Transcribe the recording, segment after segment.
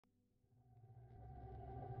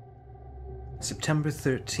September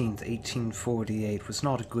 13th, 1848 was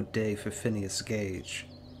not a good day for Phineas Gage.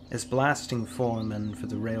 As blasting foreman for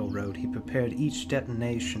the railroad, he prepared each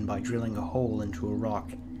detonation by drilling a hole into a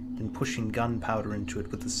rock, then pushing gunpowder into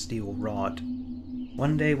it with a steel rod.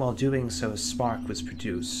 One day while doing so, a spark was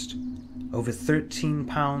produced. Over 13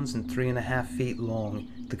 pounds and 3.5 feet long,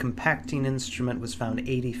 the compacting instrument was found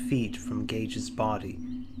 80 feet from Gage's body,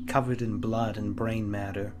 covered in blood and brain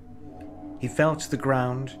matter. He fell to the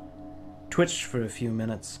ground, twitched for a few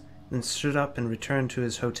minutes, then stood up and returned to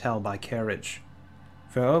his hotel by carriage.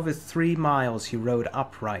 For over 3 miles he rode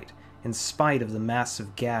upright, in spite of the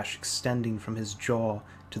massive gash extending from his jaw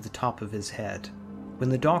to the top of his head. When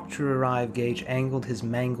the doctor arrived, Gage angled his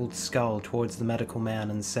mangled skull towards the medical man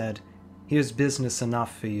and said, "Here's business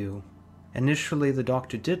enough for you." Initially the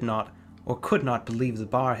doctor did not, or could not believe the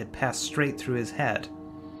bar had passed straight through his head.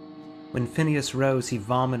 When Phineas rose, he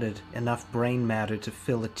vomited enough brain matter to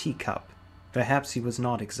fill a teacup. Perhaps he was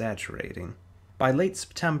not exaggerating. By late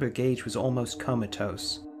September, Gage was almost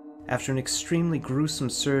comatose. After an extremely gruesome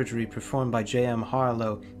surgery performed by J.M.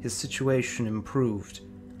 Harlow, his situation improved.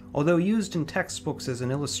 Although used in textbooks as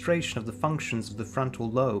an illustration of the functions of the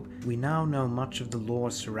frontal lobe, we now know much of the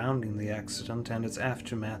lore surrounding the accident, and its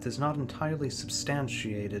aftermath is not entirely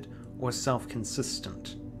substantiated or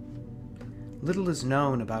self-consistent. Little is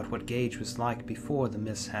known about what Gage was like before the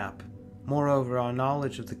mishap. Moreover, our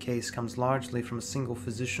knowledge of the case comes largely from a single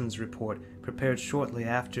physician's report prepared shortly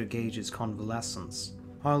after Gage's convalescence.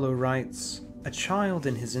 Harlow writes, "A child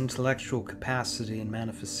in his intellectual capacity and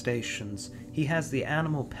manifestations, he has the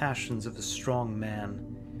animal passions of a strong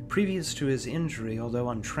man. Previous to his injury, although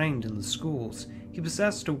untrained in the schools, he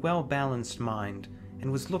possessed a well-balanced mind,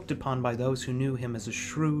 and was looked upon by those who knew him as a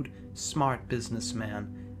shrewd, smart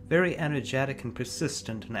businessman, very energetic and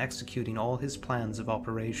persistent in executing all his plans of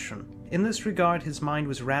operation. In this regard, his mind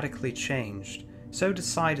was radically changed, so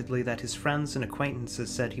decidedly that his friends and acquaintances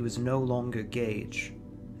said he was no longer Gage."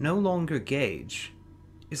 No longer Gage?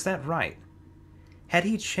 Is that right? Had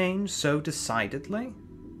he changed so decidedly?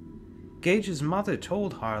 Gage's mother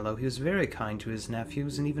told Harlow he was very kind to his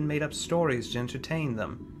nephews and even made up stories to entertain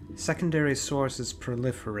them. Secondary sources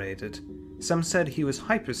proliferated. Some said he was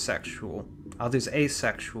hypersexual, others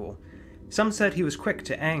asexual. Some said he was quick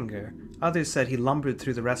to anger, others said he lumbered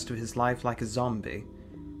through the rest of his life like a zombie.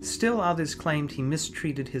 Still others claimed he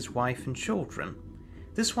mistreated his wife and children.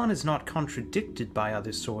 This one is not contradicted by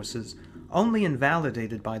other sources, only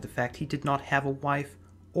invalidated by the fact he did not have a wife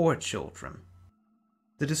or children.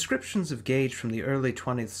 The descriptions of Gage from the early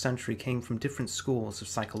 20th century came from different schools of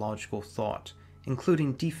psychological thought,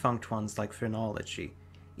 including defunct ones like phrenology.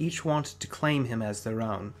 Each wanted to claim him as their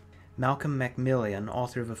own. Malcolm Macmillan,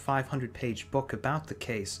 author of a 500-page book about the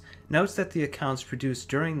case, notes that the accounts produced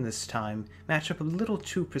during this time match up a little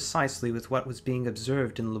too precisely with what was being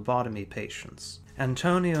observed in lobotomy patients.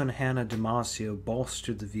 Antonio and Hannah Damasio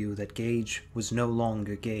bolstered the view that Gage was no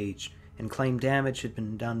longer Gage, and claimed damage had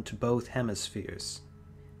been done to both hemispheres.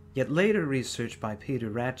 Yet later research by Peter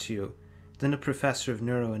Ratiu, then a professor of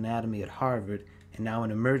neuroanatomy at Harvard and now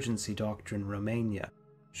an emergency doctor in Romania,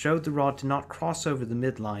 showed the rod did not cross over the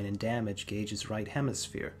midline and damage Gage's right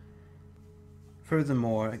hemisphere.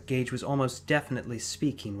 Furthermore, Gage was almost definitely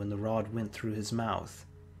speaking when the rod went through his mouth.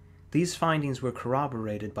 These findings were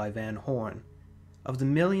corroborated by Van Horn. Of the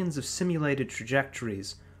millions of simulated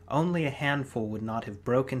trajectories, only a handful would not have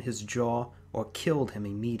broken his jaw or killed him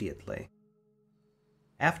immediately.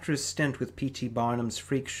 After a stint with P.T. Barnum's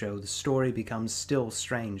freak show, the story becomes still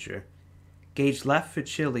stranger. Gage left for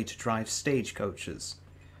Chile to drive stagecoaches.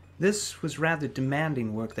 This was rather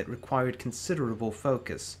demanding work that required considerable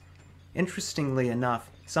focus. Interestingly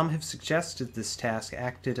enough, some have suggested this task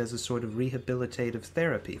acted as a sort of rehabilitative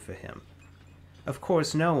therapy for him. Of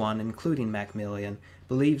course, no one, including Macmillan,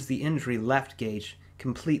 believes the injury left Gage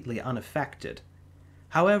completely unaffected.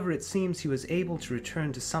 However, it seems he was able to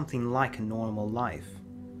return to something like a normal life.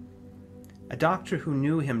 A doctor who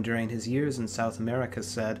knew him during his years in South America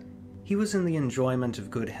said, "He was in the enjoyment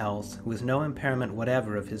of good health, with no impairment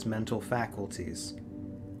whatever of his mental faculties."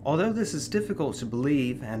 Although this is difficult to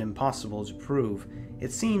believe and impossible to prove,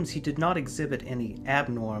 it seems he did not exhibit any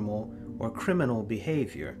abnormal or criminal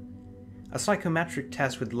behavior. A psychometric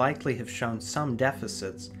test would likely have shown some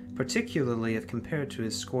deficits, particularly if compared to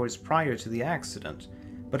his scores prior to the accident,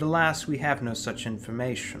 but alas, we have no such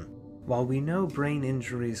information. While we know brain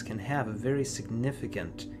injuries can have a very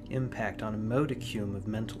significant impact on a modicum of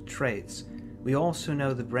mental traits, we also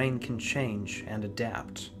know the brain can change and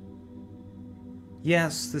adapt.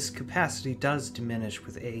 Yes, this capacity does diminish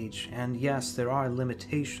with age, and yes, there are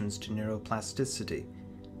limitations to neuroplasticity.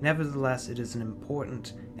 Nevertheless, it is an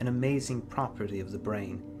important and amazing property of the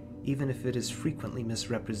brain, even if it is frequently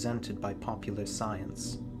misrepresented by popular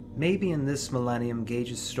science. Maybe in this millennium,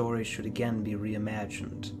 Gage's story should again be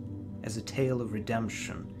reimagined, as a tale of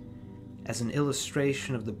redemption, as an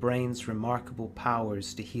illustration of the brain's remarkable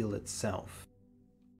powers to heal itself.